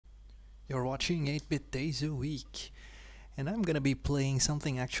You're watching 8-Bit Days a Week, and I'm gonna be playing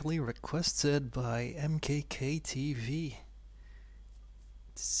something actually requested by MKKTV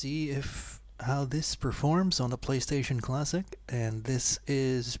to see if how this performs on the PlayStation Classic, and this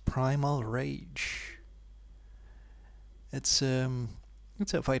is Primal Rage. It's a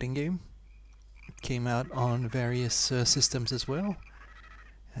fighting game. It came out on various systems as well,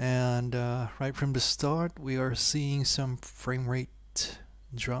 and right from the start we are seeing some frame rate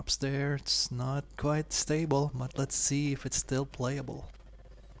drops there. It's not quite stable, but let's see if it's still playable.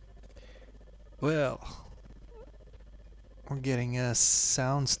 Well, we're getting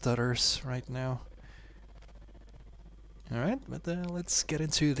sound stutters right now. Alright, but let's get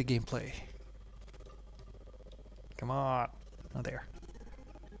into the gameplay. Come on. Oh, there.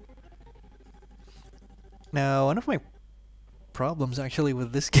 Now, one of my problems actually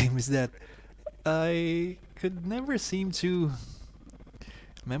with this game is that I could never seem to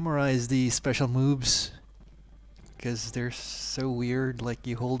memorize the special moves because they're so weird, like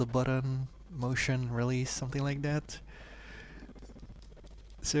you hold a button, motion, release, something like that.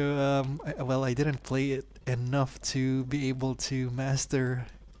 So I didn't play it enough to be able to master.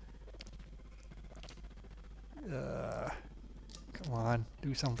 Come on,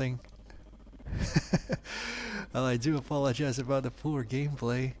 do something. Well, I do apologize about the poor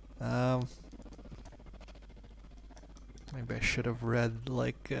gameplay. Maybe I should have read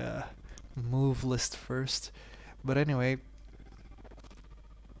like move list first. But anyway,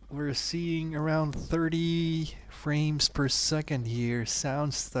 we're seeing around 30 frames per second here,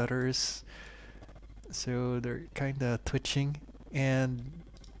 sound stutters. So they're kinda twitching, and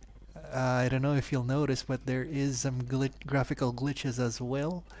I don't know if you'll notice, but there is some graphical glitches as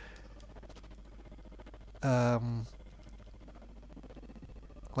well.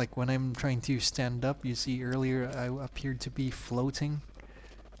 Like when I'm trying to stand up, you see earlier I appeared to be floating.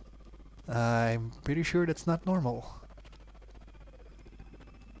 I'm pretty sure that's not normal.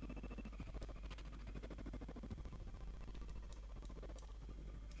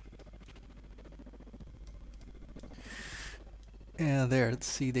 And there, let's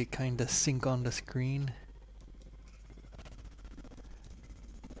see, they kinda sync on the screen.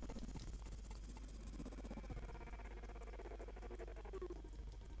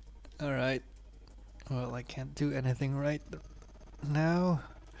 Alright. Well, I can't do anything right now.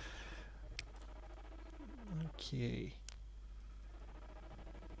 Okay.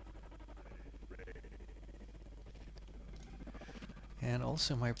 And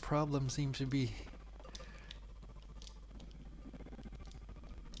also my problem seems to be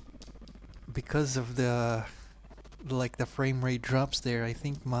because of the frame rate drops there. I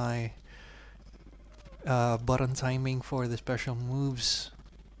think my button timing for the special moves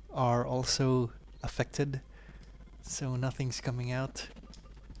are also affected, so nothing's coming out.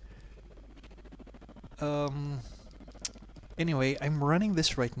 Anyway, I'm running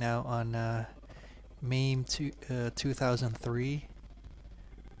this right now on MAME 2003,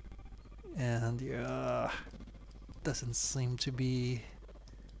 and doesn't seem to be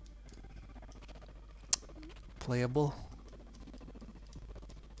playable.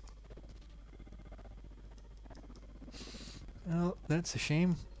 Well, that's a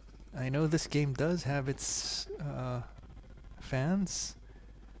shame. I know this game does have its fans.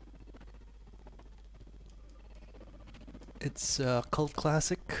 It's a cult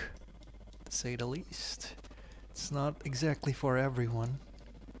classic, to say the least. It's not exactly for everyone.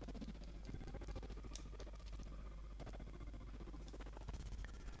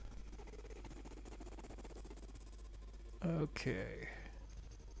 Okay.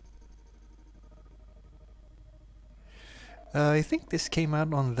 I think this came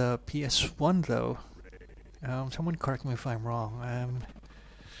out on the PS1 though. Someone correct me if I'm wrong.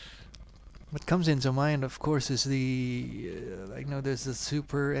 What comes into mind, of course, is the I know there's the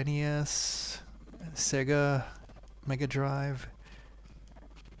Super NES, Sega, Mega Drive,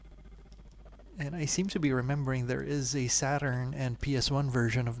 and I seem to be remembering there is a Saturn and PS1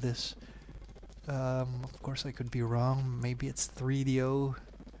 version of this. Of course, I could be wrong. Maybe it's 3DO.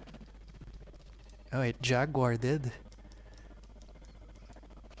 Oh wait, Jaguar did.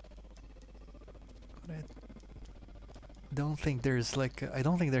 I don't think there's like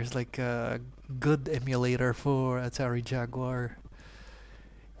a good emulator for Atari Jaguar,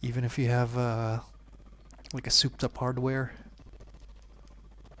 even if you have like a souped up hardware.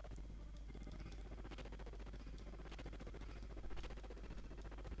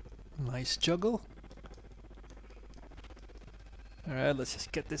 Nice juggle. Alright, let's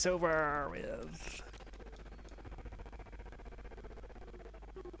just get this over with.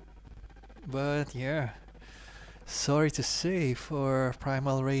 But yeah, Sorry to say, for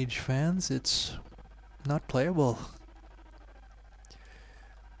Primal Rage fans, it's not playable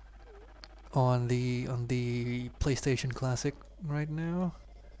on the PlayStation Classic right now.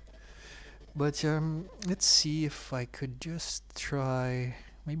 But let's see if I could just try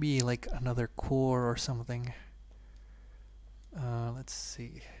maybe like another core or something. Let's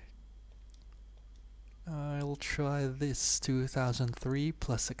see. I'll try this 2003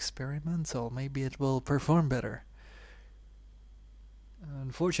 plus experimental. Maybe it will perform better.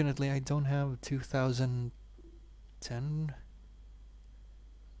 Unfortunately, I don't have 2010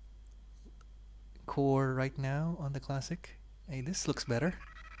 core right now on the classic. Hey, this looks better.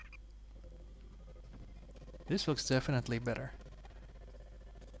 This looks definitely better.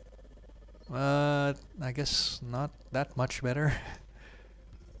 I guess not that much better.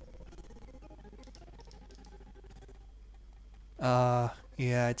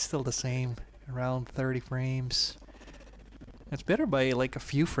 Yeah, it's still the same, around 30 frames. It's better by like a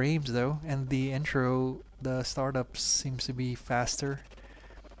few frames though, and the intro, the startup seems to be faster,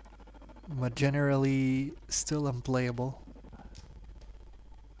 but generally still unplayable.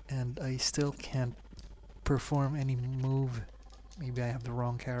 And I still can't perform any move. Maybe I have the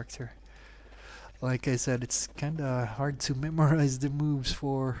wrong character. Like I said, it's kinda hard to memorize the moves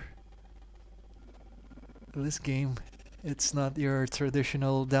for this game. It's not your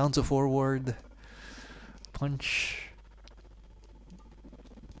traditional down to forward punch.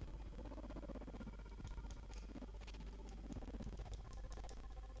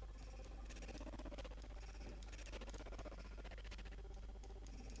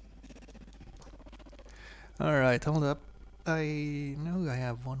 Alright, hold up. I know I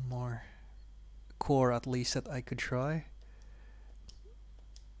have one more core at least that I could try.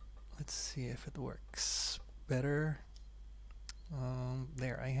 Let's see if it works better.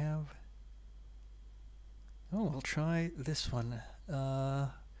 There I have. Oh, I'll try this one.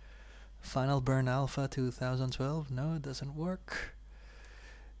 Final Burn Alpha 2012. No, it doesn't work.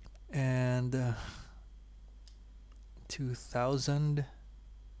 And 2000.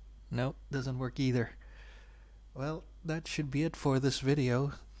 No, doesn't work either. Well, that should be it for this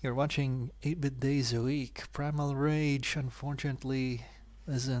video. You're watching 8-Bit Days a Week. Primal Rage, unfortunately,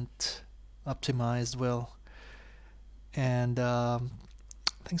 isn't optimized well. And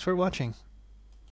thanks for watching.